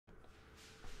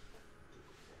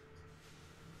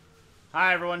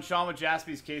Hi everyone, Sean with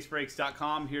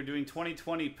JaspysCaseBreaks.com here doing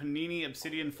 2020 Panini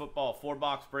Obsidian Football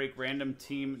 4-box break random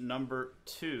team number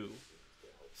 2.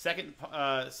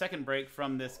 Second break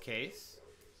from this case.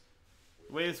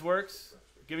 The way this works,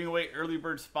 giving away early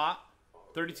bird spot.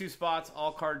 32 spots,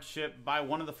 all cards shipped. Buy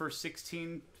one of the first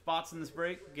 16 spots in this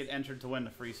break, get entered to win the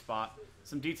free spot.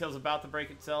 Some details about the break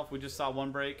itself. We just saw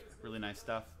one break, really nice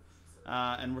stuff.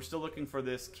 And we're still looking for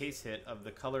this case hit of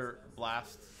the Color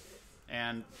Blast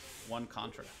and one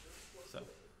Contra. So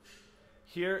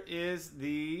here is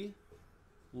the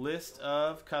list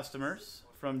of customers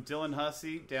from Dylan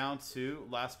Hussey down to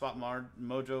last spot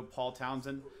Mojo Paul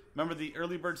Townsend. Remember, the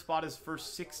early bird spot is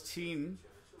first 16,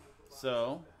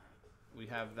 so we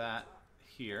have that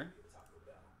here.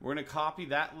 We're going to copy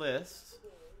that list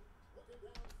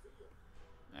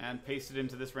and paste it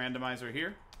into this randomizer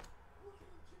here.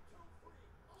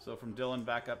 So from Dylan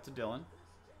back up to Dylan.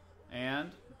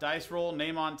 And dice roll,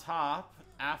 name on top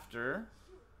after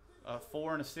a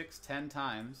 4 and a 6 10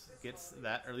 times gets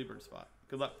that early bird spot.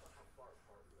 Good luck.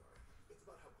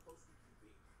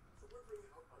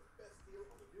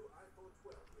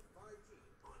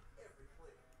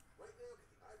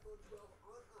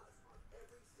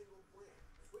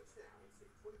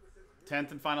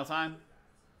 Tenth and final time.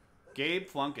 Gabe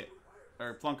Plunkett,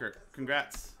 or Plunkert,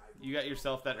 congrats. You got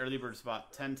yourself that early bird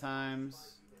spot 10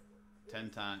 times.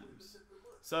 10 times.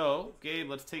 So, Gabe,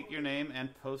 let's take your name and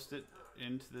post it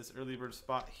into this early bird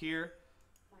spot here.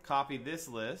 Copy this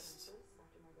list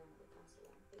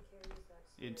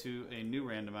into a new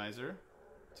randomizer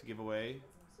to give away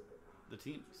the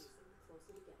teams.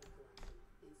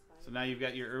 So now you've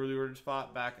got your early bird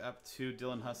spot back up to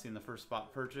Dylan Hussey in the first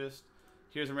spot purchased.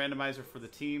 Here's a randomizer for the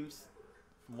teams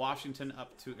from Washington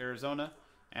up to Arizona,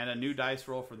 and a new dice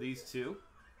roll for these two.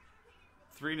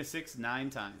 3 and a 6 9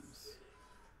 times.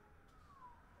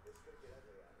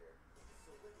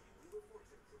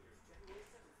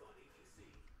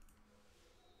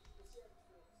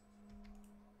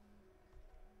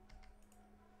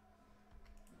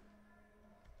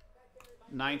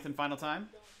 Ninth and final time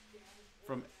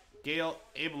from Gail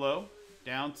Abelo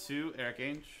down to Eric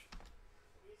Ainge.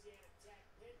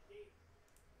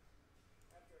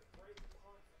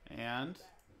 And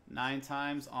 9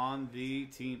 times on the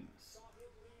teams.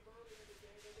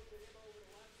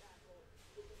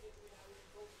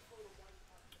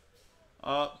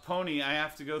 Pony, I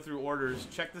have to go through orders.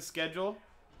 Check the schedule.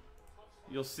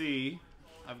 You'll see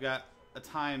I've got a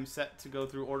time set to go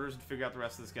through orders and figure out the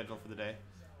rest of the schedule for the day.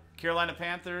 Carolina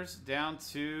Panthers down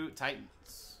to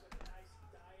Titans.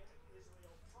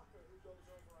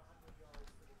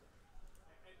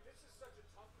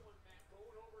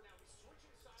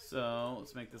 So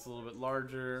let's make this a little bit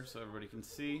larger so everybody can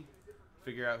see.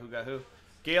 Figure out who got who.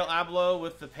 Gail Abloh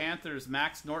with the Panthers.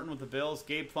 Max Norton with the Bills.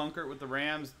 Gabe Plunkert with the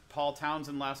Rams. Paul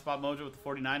Townsend, last spot Mojo with the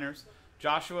 49ers.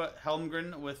 Joshua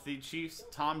Helmgren with the Chiefs.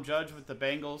 Tom Judge with the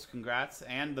Bengals. Congrats.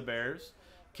 And the Bears.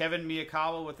 Kevin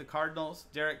Miyakawa with the Cardinals.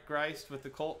 Derek Greist with the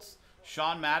Colts.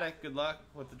 Sean Maddock, good luck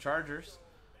with the Chargers.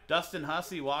 Dustin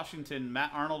Hussey, Washington.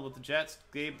 Matt Arnold with the Jets.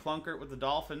 Gabe Plunkert with the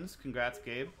Dolphins. Congrats,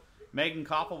 Gabe. Megan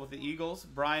Koppel with the Eagles.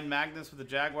 Brian Magnus with the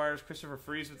Jaguars. Christopher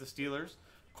Freeze with the Steelers.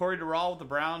 Corey Durrell with the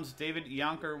Browns. David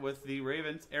Yonker with the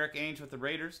Ravens. Eric Ainge with the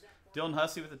Raiders. Dylan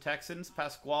Hussey with the Texans.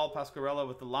 Pasquale Pasquarella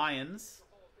with the Lions.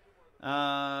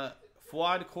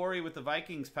 Fuad Corey with the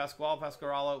Vikings. Pasquale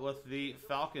Pasquarella with the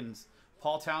Falcons.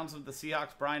 Paul Townsend with the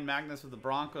Seahawks. Brian Magnus with the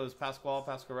Broncos. Pasquale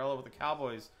Pasquarella with the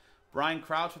Cowboys. Brian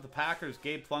Crouch with the Packers.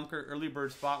 Gabe Plunkert, early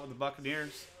bird spot with the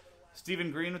Buccaneers.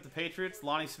 Stephen Green with the Patriots.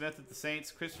 Lonnie Smith with the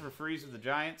Saints. Christopher Freeze with the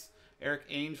Giants. Eric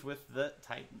Ainge with the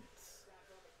Titans.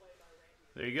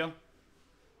 There you go.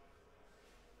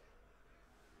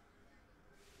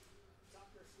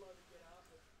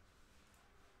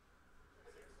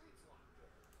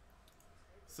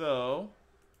 So,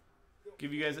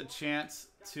 give you guys a chance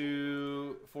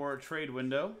for a trade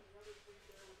window.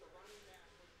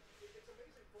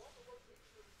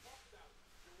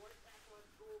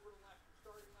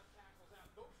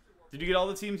 Did you get all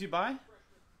the teams you buy?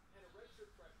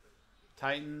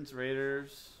 Titans,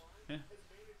 Raiders. Yeah,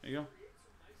 there you go.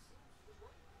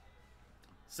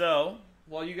 So,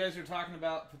 while you guys are talking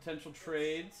about potential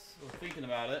trades or thinking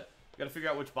about it, we got to figure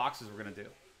out which boxes we're going to do.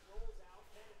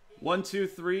 1, 2,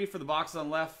 3 for the boxes on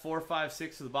the left. 4, 5,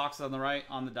 6 for the boxes on the right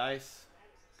on the dice.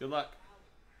 Good luck.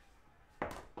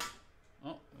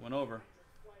 Oh, it went over.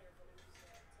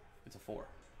 It's a 4.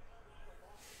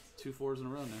 2 4s in a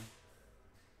row now.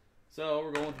 So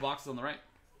we're going with the boxes on the right.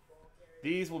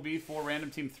 These will be for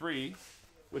Random Team 3,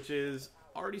 which is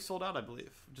already sold out, I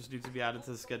believe. Just needs to be added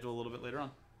to the schedule a little bit later on.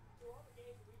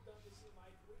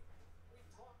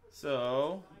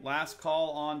 So, last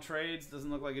call on trades.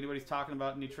 Doesn't look like anybody's talking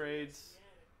about any trades.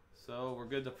 So, we're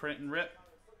good to print and rip.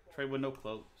 Trade window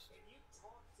closed.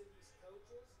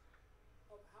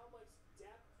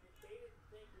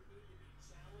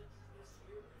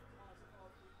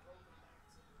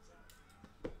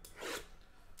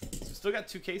 So still got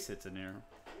 2 case hits in here.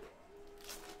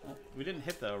 Well, we didn't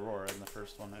hit the Aurora in the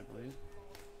first one, I believe.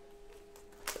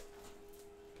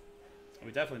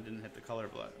 We definitely didn't hit the color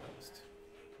blast.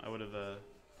 I would have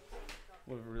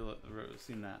really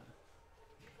seen that.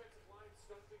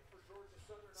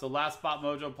 So last spot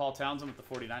mojo, Paul Townsend with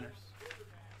the 49ers.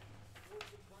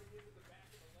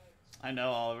 I know,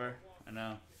 Oliver. I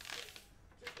know.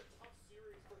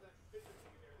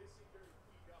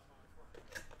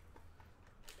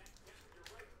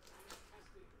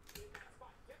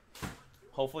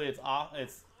 Hopefully it's off.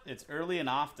 It's early and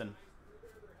often.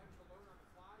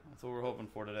 That's what we're hoping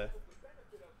for today.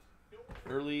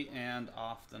 Early and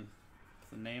often. It's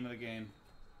the name of the game.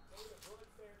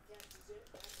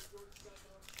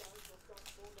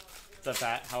 What's up,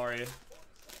 Pat? How are you?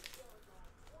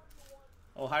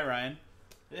 Oh, hi, Ryan.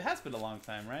 It has been a long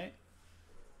time, right?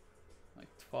 Like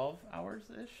 12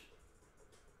 hours-ish?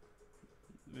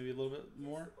 Maybe a little bit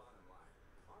more?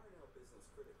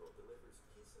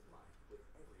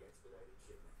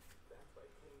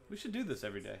 We should do this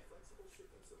every day.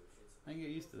 I can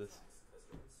get used to this.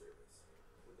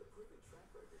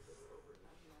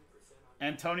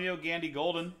 Antonio Gandy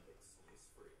Golden.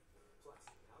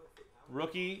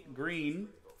 Rookie green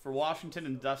for Washington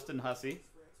and Dustin Hussey.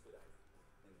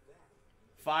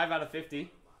 5 out of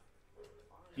 50.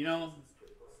 You know,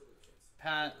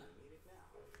 Pat,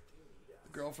 the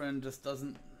girlfriend just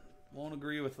won't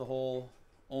agree with the whole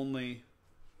only.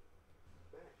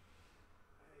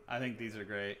 I think these are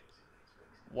great.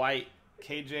 White,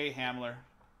 KJ Hamler,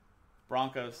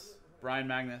 Broncos, Brian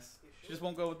Magnus. She just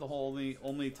won't go with the whole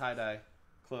only tie-dye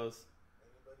clothes.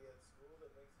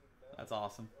 That's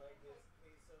awesome.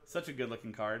 Such a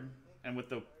good-looking card. And with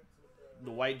the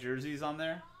white jerseys on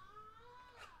there.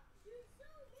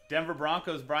 Denver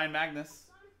Broncos, Brian Magnus.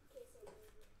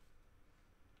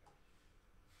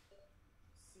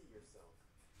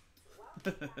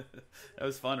 That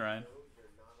was fun, Ryan.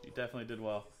 You definitely did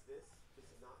well.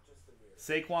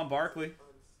 Saquon Barkley.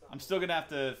 I'm still gonna have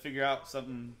to figure out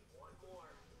something.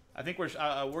 I think we're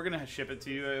gonna ship it to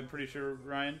you. I'm pretty sure,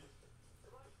 Ryan.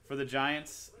 For the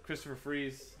Giants, Christopher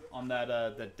Freeze on that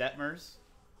the Detmers.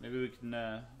 Maybe we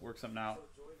can work something out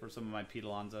for some of my Pete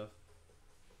Alonso.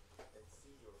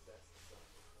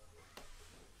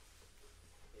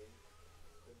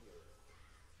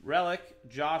 Relic,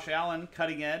 Josh Allen,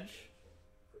 cutting edge.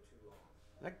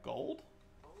 Is that gold?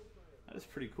 That is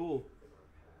pretty cool.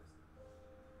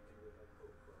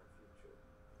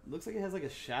 Looks like it has like a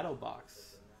shadow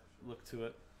box look to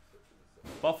it.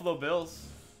 Buffalo Bills,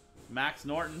 Max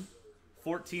Norton,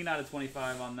 14 out of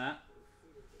 25 on that.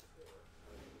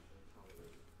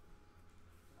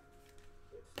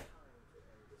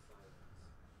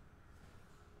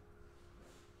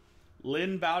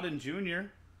 Lynn Bowden Jr.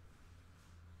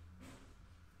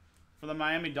 for the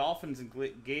Miami Dolphins and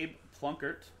Gabe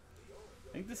Plunkert.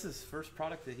 I think this is his first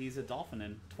product that he's a Dolphin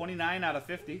in. 29 out of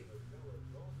 50.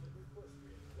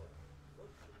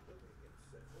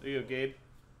 There you go, Gabe.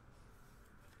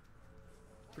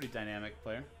 Pretty dynamic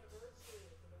player.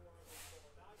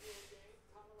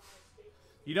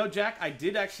 You know, Jack, I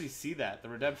did actually see that, the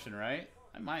redemption, right?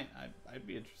 I'd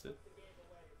be interested.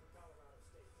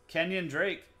 Kenyon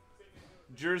Drake,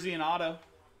 jersey and auto.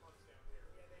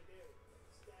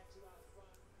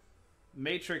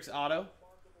 Matrix auto.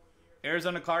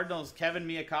 Arizona Cardinals, Kevin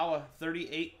Miyakawa,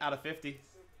 38 out of 50.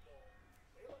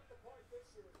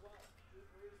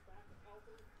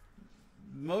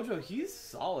 Mojo, he's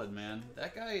solid, man.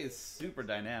 That guy is super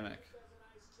dynamic.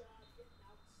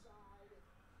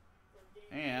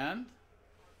 And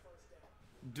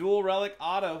dual relic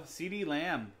auto, CD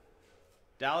Lamb,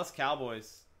 Dallas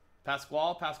Cowboys,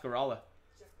 Pasquale Pasquarella.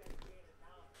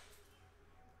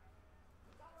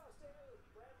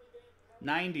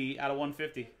 $90 out of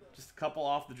 150. Just a couple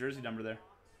off the jersey number there.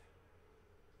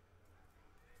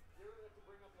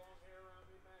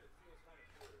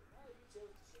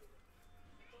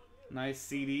 Nice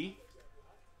CD.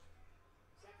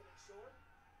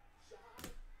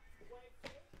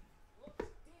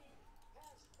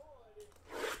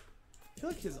 I feel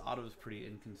like his auto is pretty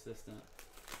inconsistent.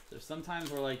 There's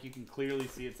sometimes where like you can clearly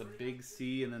see it's a big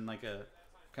C and then like a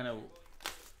kind of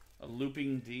a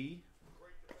looping D.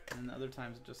 And other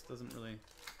times it just doesn't really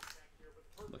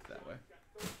look that way.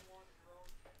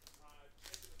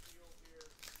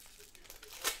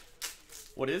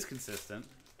 What is consistent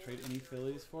Trade any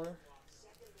Phillies for?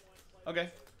 Okay.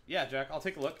 Yeah, Jack, I'll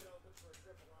take a look.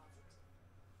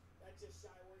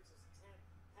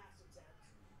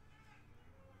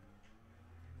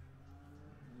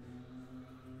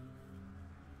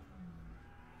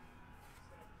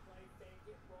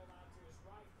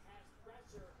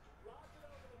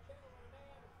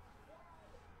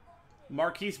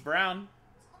 Marquise Brown.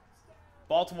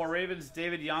 Baltimore Ravens,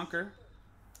 David Yonker.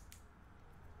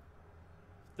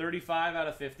 35 out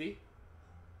of 50.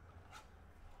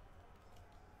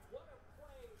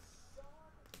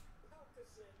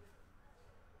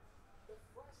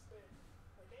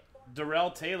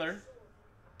 Darrell Taylor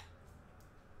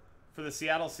for the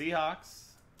Seattle Seahawks.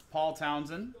 Paul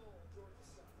Townsend.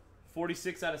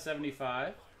 46 out of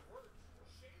 75.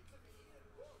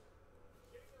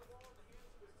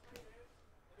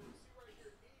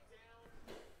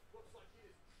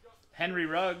 Henry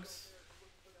Ruggs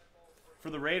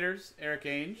for the Raiders, Eric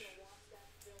Ainge.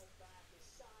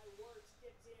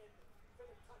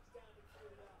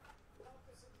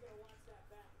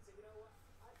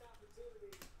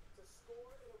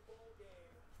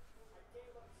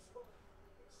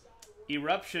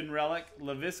 Eruption Relic,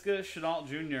 Laviska Shenault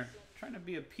Jr. Trying to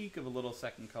be a peak of a little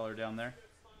second color down there.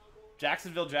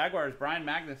 Jacksonville Jaguars, Brian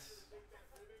Magnus.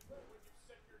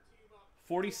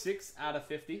 46 out of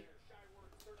 50.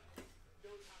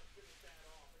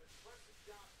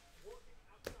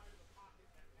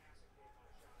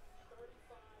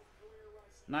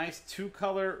 Nice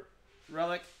two-color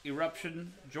relic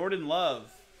eruption. Jordan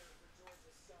Love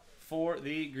for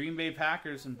the Green Bay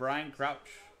Packers and Brian Crouch.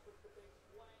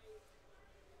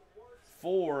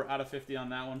 4 out of 50 on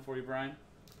that one for you, Brian.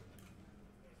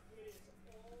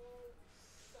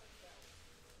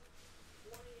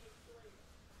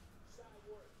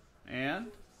 And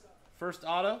first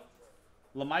auto,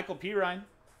 LaMichael Pirine.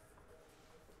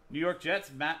 New York Jets,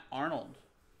 Matt Arnold.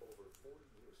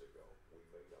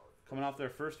 Coming off their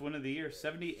first win of the year,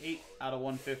 78 out of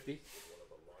 150.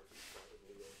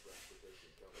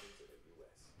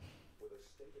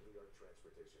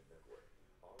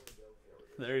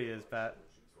 There he is, Pat.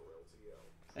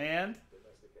 And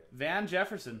Van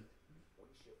Jefferson.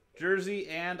 Jersey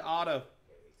and auto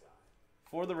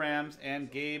for the Rams, and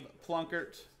Gabe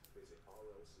Plunkett.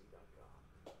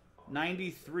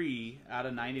 93 out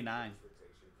of 99.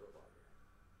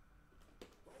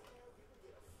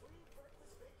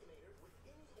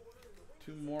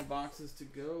 Two more boxes to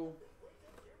go.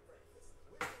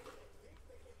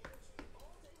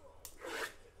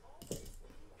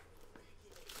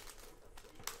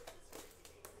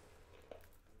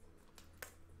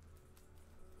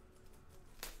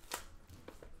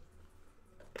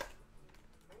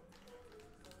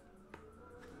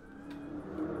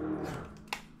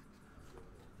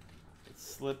 It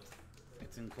slipped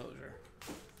its enclosure.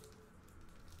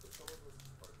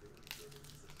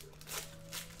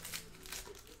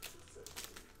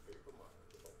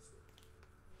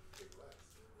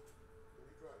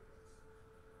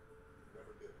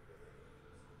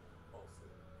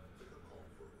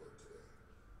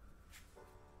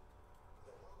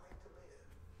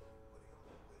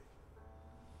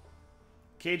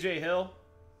 KJ Hill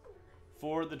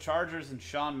for the Chargers and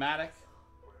Sean Maddock.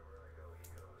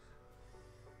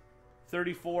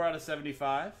 34 out of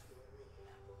 75.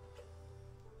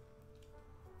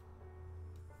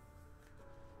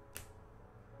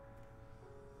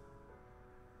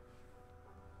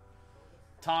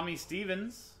 Tommy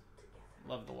Stevens.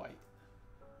 Love the white.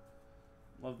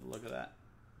 Love the look of that.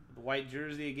 The white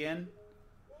jersey again.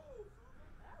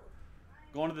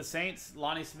 Going to the Saints,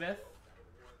 Lonnie Smith.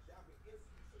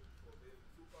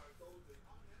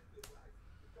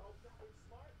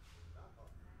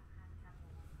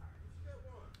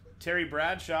 Terry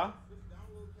Bradshaw.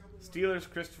 Steelers,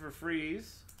 Christopher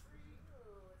Freeze.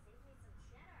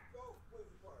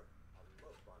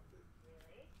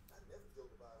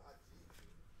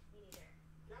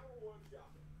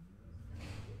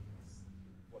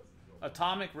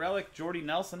 Atomic Relic, Jordy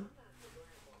Nelson.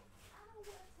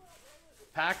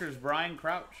 Packers, Brian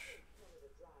Crouch.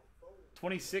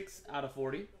 26 out of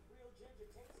 40.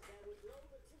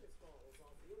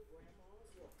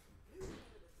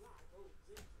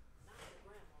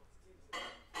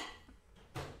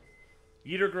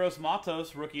 Yetur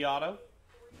Gross-Matos, rookie auto.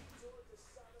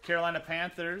 Carolina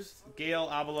Panthers, Gail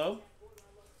Abelo.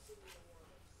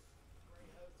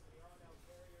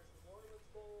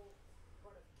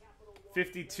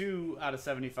 52 out of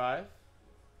 75.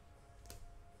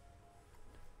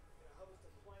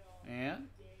 And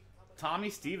Tommy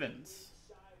Stevens.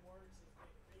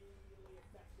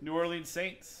 New Orleans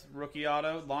Saints, rookie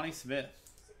auto, Lonnie Smith.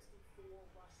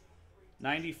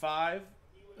 95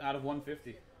 out of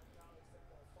 150. 1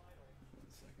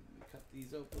 second, let me cut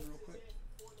these open real quick.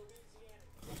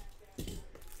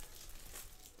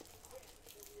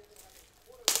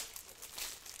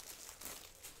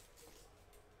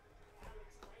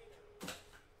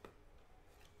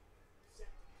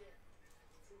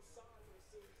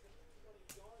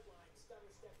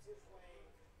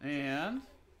 And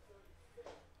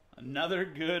another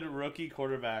good rookie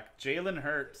quarterback, Jalen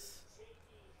Hurts.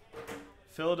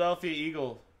 Philadelphia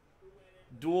Eagle.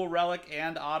 Dual relic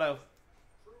and auto.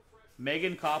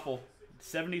 Megan Koppel.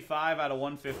 75 out of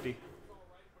 150.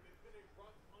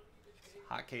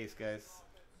 Hot case, guys.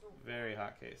 Very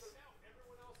hot case.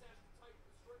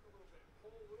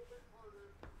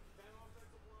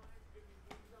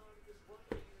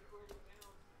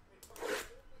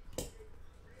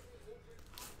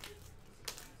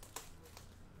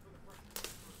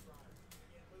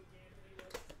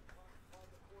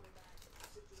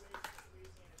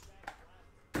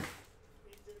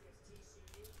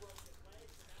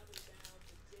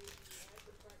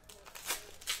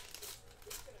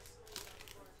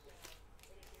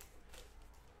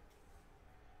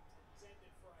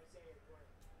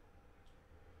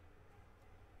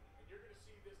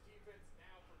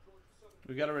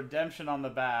 We got a redemption on the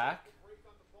back.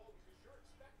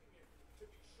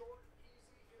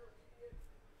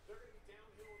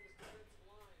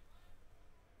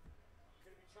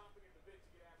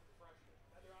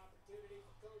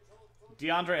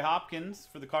 DeAndre Hopkins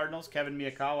for the Cardinals, Kevin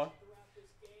Miyakawa.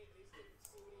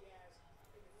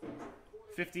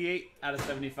 58 out of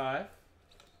 75.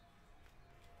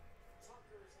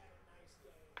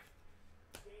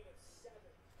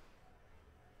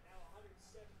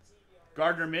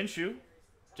 Gardner Minshew,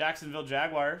 Jacksonville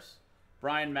Jaguars.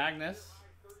 Brian Magnus.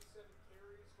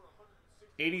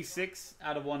 86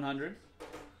 out of 100.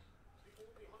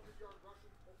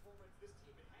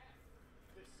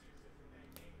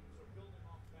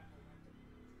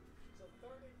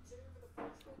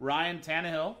 Ryan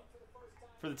Tannehill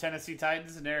for the Tennessee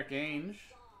Titans and Eric Ainge.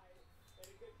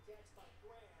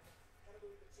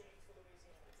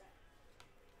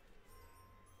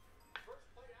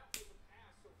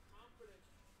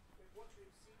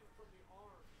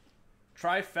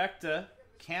 Trifecta,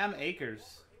 Cam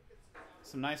Akers.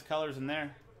 Some nice colors in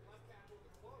there.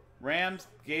 Rams,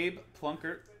 Gabe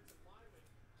Plunkert.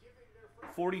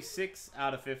 46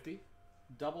 out of 50.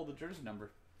 Double the jersey number.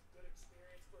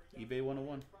 eBay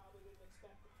 101.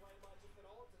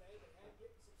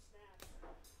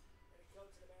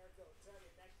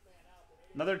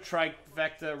 Another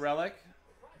trifecta relic.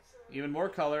 Even more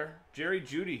color. Jerry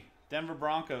Jeudy, Denver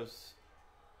Broncos.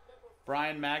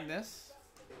 Brian Magnus.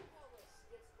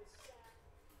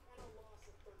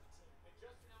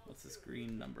 What's this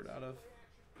green numbered out of?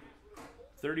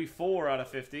 34 out of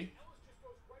 50.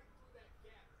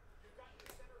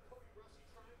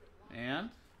 And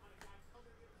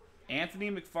Anthony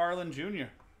McFarland Jr.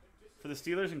 for the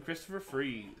Steelers and Christopher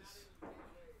Freeze.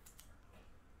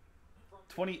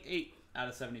 28 out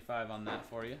of 75 on that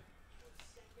for you.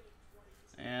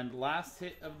 And last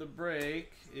hit of the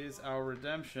break is our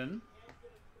redemption.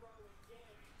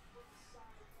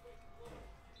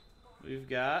 We've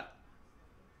got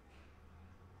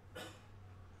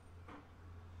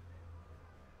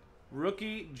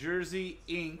Rookie Jersey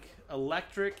Ink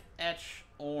Electric Etch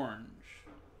Orange.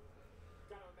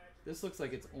 This looks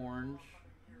like it's orange.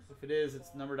 If it is,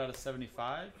 it's numbered out of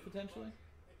 75, potentially.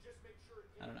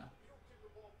 I don't know.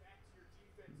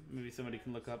 Maybe somebody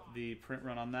can look up the print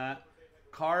run on that.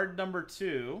 Card number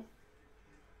 2.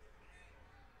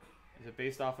 Is it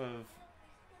based off of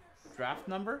draft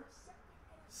number?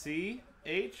 C-H-A-S-E-Y-O-U-N-G.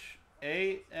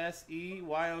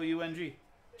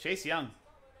 Chase Young.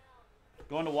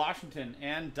 Going to Washington.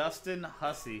 And Dustin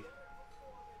Hussey.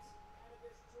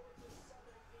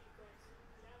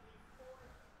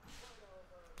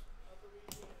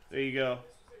 There you go.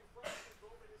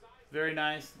 Very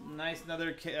nice. Nice.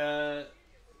 Another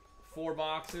 4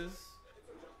 boxes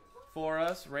for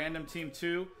us. Random team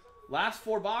 2. Last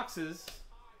 4 boxes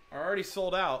are already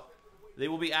sold out. They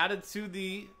will be added to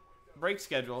the break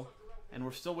schedule. And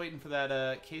we're still waiting for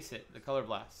that case hit, the Color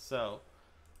Blast. So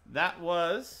that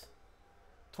was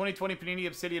 2020 Panini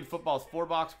Obsidian Football's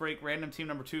 4-box break. Random team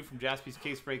number 2 from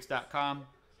JaspysCaseBreaks.com.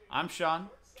 I'm Sean,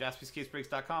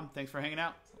 JaspysCaseBreaks.com. Thanks for hanging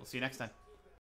out. We'll see you next time.